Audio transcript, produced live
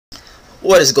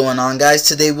What is going on, guys?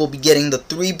 Today we'll be getting the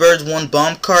 3 birds 1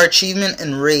 bomb car achievement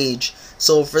in Rage.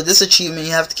 So for this achievement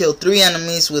you have to kill 3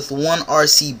 enemies with 1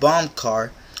 RC bomb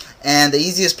car, and the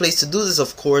easiest place to do this,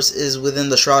 of course, is within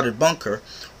the Shrouded Bunker,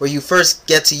 where you first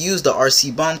get to use the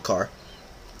RC bomb car.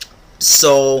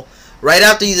 So right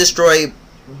after you destroy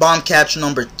bomb catch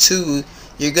number 2,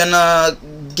 you're gonna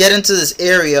get into this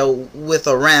area with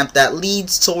a ramp that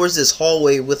leads towards this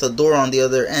hallway with a door on the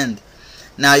other end.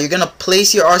 Now you're gonna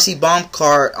place your RC bomb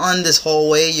car on this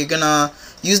hallway. You're gonna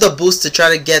use the boost to try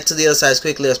to get to the other side as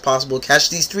quickly as possible. Catch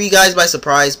these 3 guys by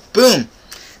surprise. Boom!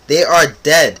 They are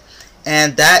dead.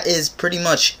 And that is pretty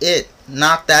much it.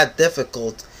 Not that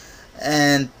difficult.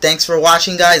 And thanks for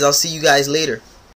watching, guys. I'll see you guys later.